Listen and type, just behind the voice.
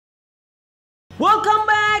Welcome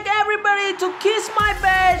back everybody to Kiss My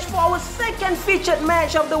Badge for our second featured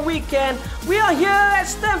match of the weekend. We are here at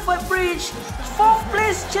Stamford Bridge. 4th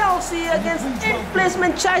place Chelsea against 8th place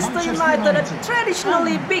Manchester United, a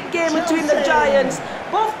traditionally big game between the Giants.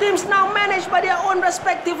 Both teams now managed by their own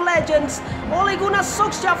respective legends. Ole Gunnar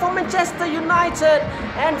Solskjaer for Manchester United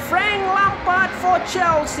and Frank Lampard for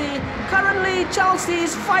Chelsea. Currently Chelsea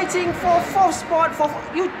is fighting for 4th spot for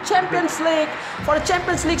Champions League, for the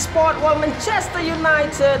Champions League spot, while Manchester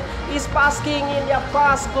United is basking in their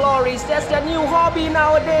past glories. That's their new hobby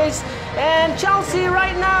nowadays. And Chelsea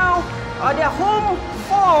right now, their home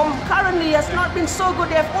form currently has not been so good.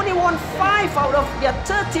 They have only won 5 out of their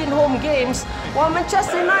 13 home games, while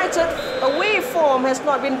Manchester United away form has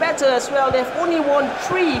not been better as well. They've only won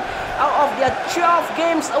 3 out of their 12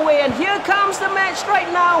 games away. And here comes the match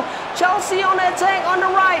right now. Chelsea on the attack on the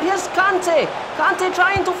right. Here's Kante. Kante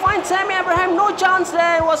trying to find Tammy Abraham. No chance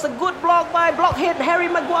there. It was a good block by blockhead Harry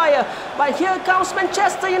Maguire. But here comes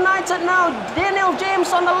Manchester United now. Daniel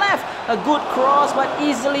James on the left. A good cross but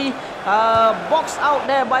easily boxed out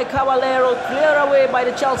there by Caballero, clear away by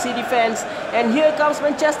the Chelsea defense. And here comes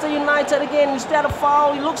Manchester United again. Instead of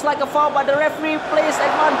foul, it looks like a foul, but the referee plays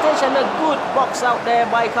advantage, and a good box out there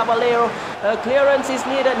by Caballero. Clearance is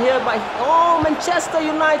needed here by Manchester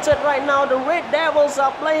United right now. The Red Devils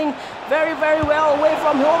are playing very well away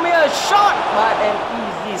from home here. Shot, but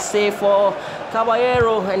an easy save for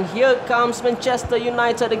Caballero. And here comes Manchester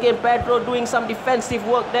United again. Pedro doing some defensive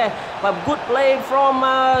work there, but good play from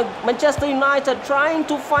Manchester United, trying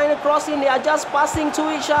to find a cross in. They are just passing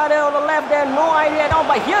to each other on the left there. No idea at all,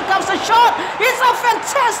 but here comes the shot. It's a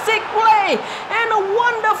fantastic play and a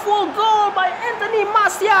wonderful goal by Anthony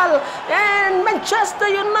Martial. And Manchester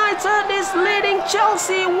United is leading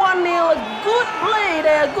Chelsea 1-0. A good play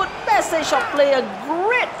there, a good passage of play, a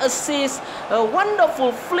great assist, a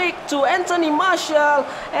wonderful flick to Anthony Martial,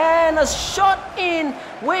 and a shot in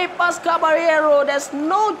way past Caballero. There's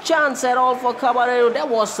no chance at all for Caballero. That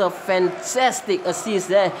was a fantastic assist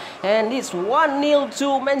there, and it's 1-0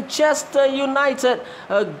 to Manchester United.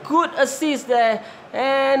 A good assist there,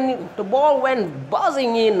 and the ball went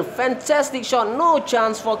buzzing in. Fantastic shot, no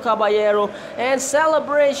chance for Caballero. And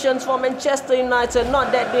celebrations for Manchester United,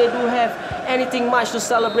 not that they do have anything much to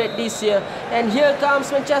celebrate this year. And here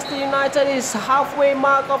comes Manchester United. Is halfway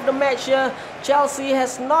mark of the match here. Chelsea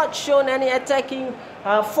has not shown any attacking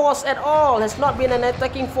force at all, has not been an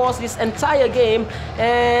attacking force this entire game.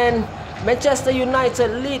 And Manchester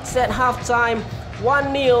United leads at halftime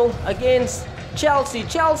 1-0 against Chelsea.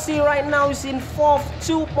 Chelsea right now is in 4th,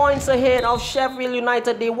 2 points ahead of Sheffield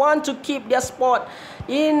United. They want to keep their spot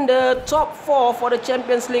in the top 4 for the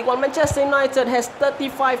Champions League, while Manchester United has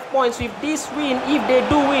 35 points with this win, if they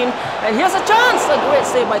do win. And here's a chance, a great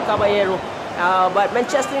save by Caballero. But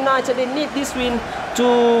Manchester United, they need this win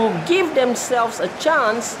to give themselves a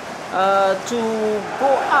chance to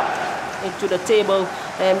go up into the table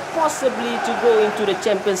and possibly to go into the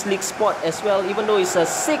Champions League spot as well. Even though it's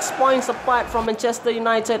 6 points apart from Manchester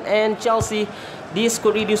United and Chelsea, this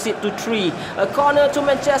could reduce it to 3. A corner to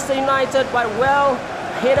Manchester United, but well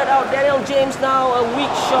headed out. Daniel James now, a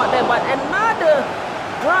weak shot there, but another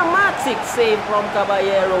dramatic save from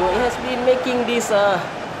Caballero. He has been making these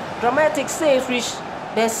dramatic saves which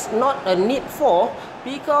there's not a need for,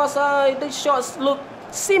 because the shots look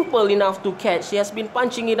simple enough to catch. He has been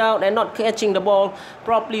punching it out and not catching the ball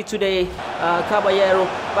properly today, Caballero.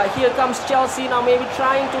 But here comes Chelsea now, maybe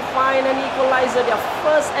trying to find an equalizer. Their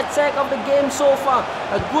first attack of the game so far.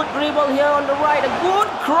 A good dribble here on the right, a good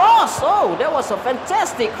cross. Oh, that was a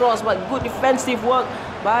fantastic cross, but good defensive work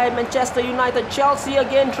by Manchester United. Chelsea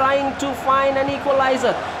again trying to find an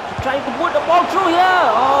equalizer, trying to put the ball through here.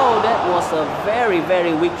 Oh, that was a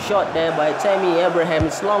very weak shot there by Tammy Abraham.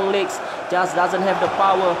 His long legs just doesn't have the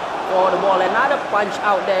power for the ball. Another punch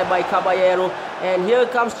out there by Caballero. And here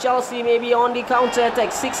comes Chelsea, maybe on the counter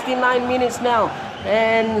attack. 69 minutes now,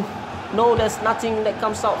 and no, there's nothing that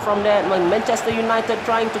comes out from that. Manchester United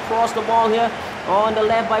trying to cross the ball here on the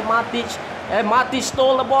left by Matic. And Matic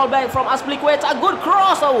stole the ball back from Azpilicueta. A good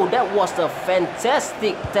cross. Oh, that was a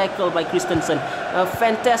fantastic tackle by Christensen. A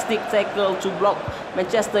fantastic tackle to block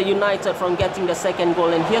Manchester United from getting the second goal.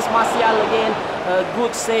 And here's Martial again. A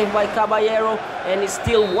good save by Caballero. And it's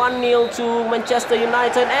still 1-0 to Manchester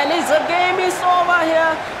United. And the game is over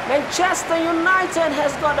here. Manchester United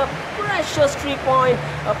has got a precious 3-point,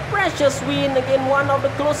 a precious win against one of the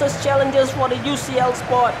closest challengers for the UCL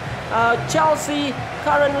spot. Chelsea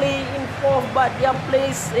currently in 4th, but their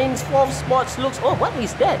place in 4th spots looks... Oh, what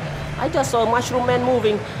is that? I just saw a mushroom man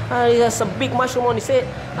moving. He has a big mushroom on his head.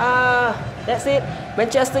 That's it.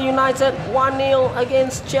 Manchester United 1-0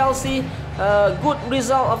 against Chelsea. Good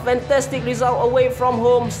result, a fantastic result away from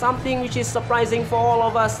home, something which is surprising for all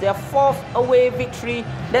of us. Their 4th away victory.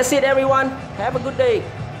 That's it everyone, have a good day.